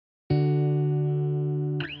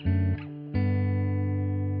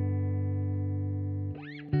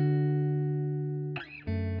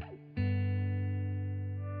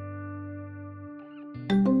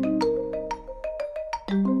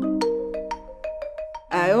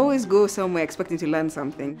I always go somewhere expecting to learn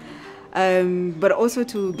something, but also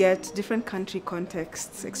to get different country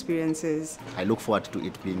contexts, experiences. I look forward to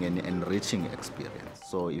it being an enriching experience.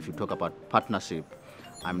 So if you talk about partnership,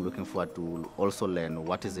 I'm looking forward to also learn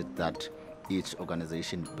what is it that each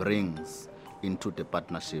organization brings into the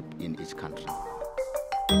partnership in each country.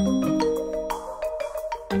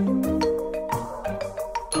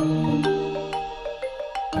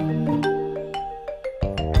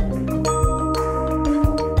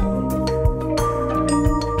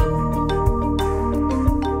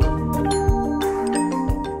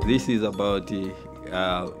 This is about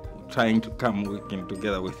trying to come working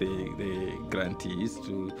together with the grantees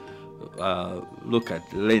to look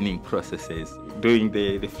at learning processes, doing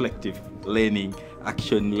the reflective learning,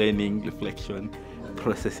 action learning, reflection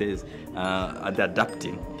processes, and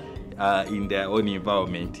adapting in their own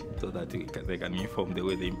environment so that they can inform the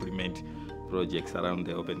way they implement projects around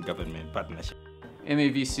the open government partnership.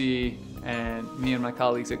 MAVC and me and my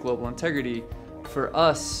colleagues at Global Integrity, for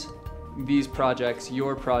us, these projects,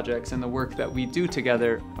 your projects, and the work that we do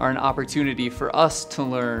together are an opportunity for us to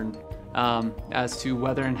learn as to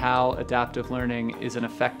whether and how adaptive learning is an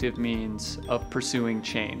effective means of pursuing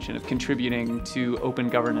change and of contributing to open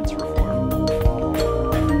governance reform.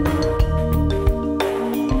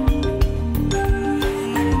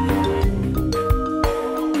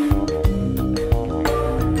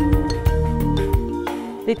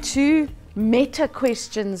 There are two meta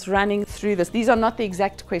questions running through this. These are not the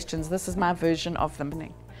exact questions. This is my version of them.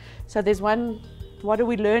 So there's one, what are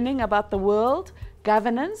we learning about the world,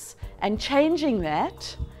 governance, and changing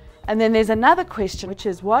that? And then there's another question, which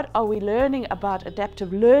is what are we learning about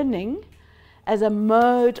adaptive learning as a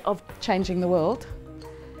mode of changing the world?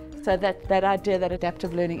 So that idea that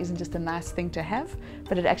adaptive learning isn't just a nice thing to have,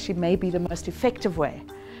 but it actually may be the most effective way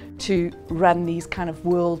to run these kind of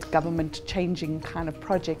world government changing kind of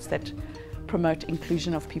projects that promote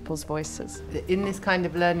inclusion of people's voices. In this kind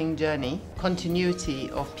of learning journey,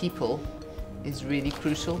 continuity of people is really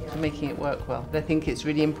crucial to making it work well. I think it's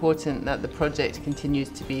really important that the project continues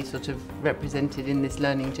to be sort of represented in this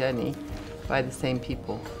learning journey by the same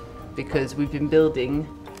people, because we've been building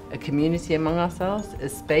a community among ourselves, a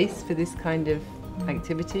space for this kind of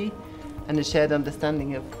activity, and a shared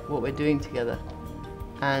understanding of what we're doing together.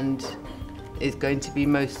 And it's going to be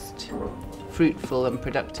most fruitful and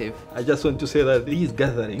productive. I just want to say that these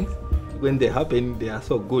gatherings, when they happen, they are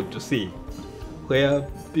so good to see. Where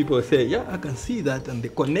people say, yeah, I can see that, and they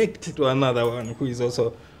connect to another one who is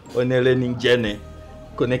also on a learning journey,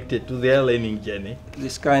 connected to their learning journey.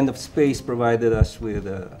 This kind of space provided us with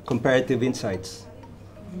comparative insights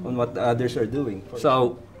on what the others are doing.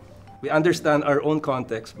 So we understand our own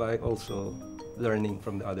context by also learning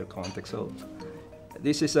from the other context. So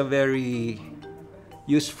this is a very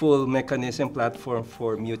useful mechanism, platform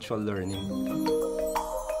for mutual learning.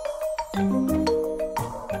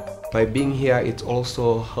 By being here, it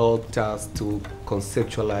also helped us to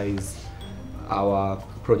conceptualize our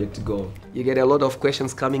project goal. You get a lot of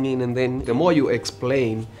questions coming in, and then the more you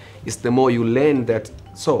explain, is the more you learn that,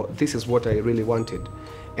 so this is what I really wanted.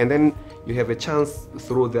 And then you have a chance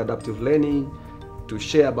through the adaptive learning to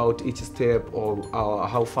share about each step, or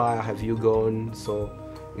how far have you gone. So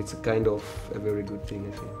it's a kind of a very good thing,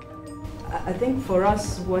 I think. I think for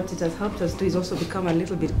us, what it has helped us do is also become a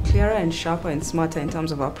little bit clearer and sharper and smarter in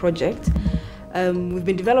terms of our project. We've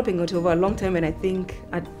been developing it over a long time, and I think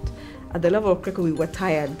at the level of CRECO, we were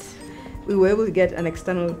tired. We were able to get an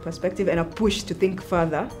external perspective and a push to think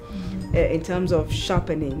further in terms of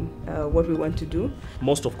sharpening what we want to do.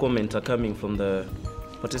 Most of comments are coming from the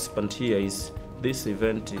participant here is this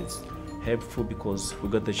event is helpful because we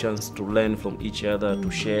got the chance to learn from each other, to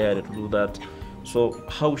share, to do that. So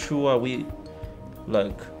how sure are we,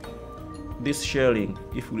 like, this sharing,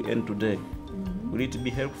 if we end today, will it be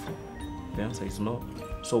helpful? The answer is no.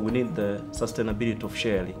 So we need the sustainability of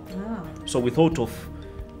sharing. So we thought of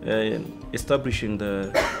establishing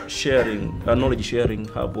the sharing, knowledge sharing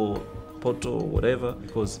hub or portal or whatever,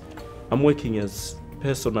 because I'm working as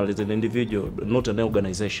personal, as an individual, not an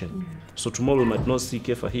organization. So tomorrow we might not see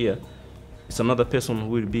Kefa here. It's another person who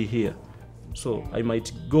will be here. So I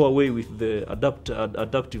might go away with the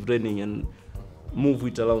adaptive learning and move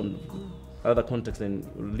it around other contexts and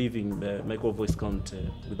leaving the micro voice count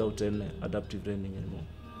without any adaptive learning anymore.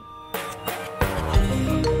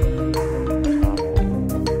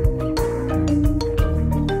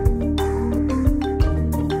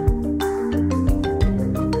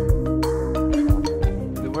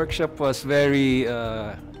 The workshop was very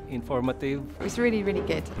informative. It was really, really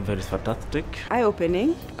good. Very fantastic.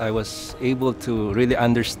 Eye-opening. I was able to really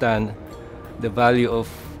understand the value of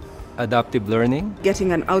adaptive learning.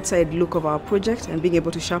 Getting an outside look of our project and being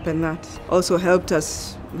able to sharpen that also helped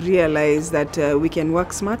us realize that we can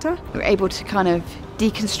work smarter. We're able to kind of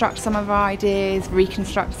deconstruct some of our ideas,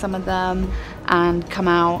 reconstruct some of them, and come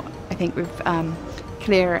out, I think, with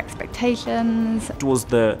clearer expectations. It was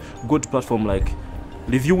the good platform, like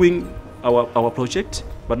reviewing our project,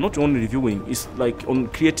 but not only reviewing, it's like on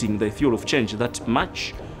creating the theory of change that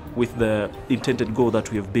match with the intended goal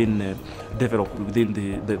that we have been developed within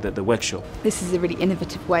the workshop. This is a really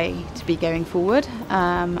innovative way to be going forward,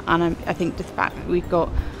 and I think the fact that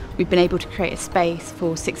we've been able to create a space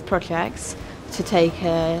for 6 projects to take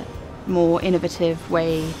a more innovative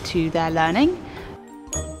way to their learning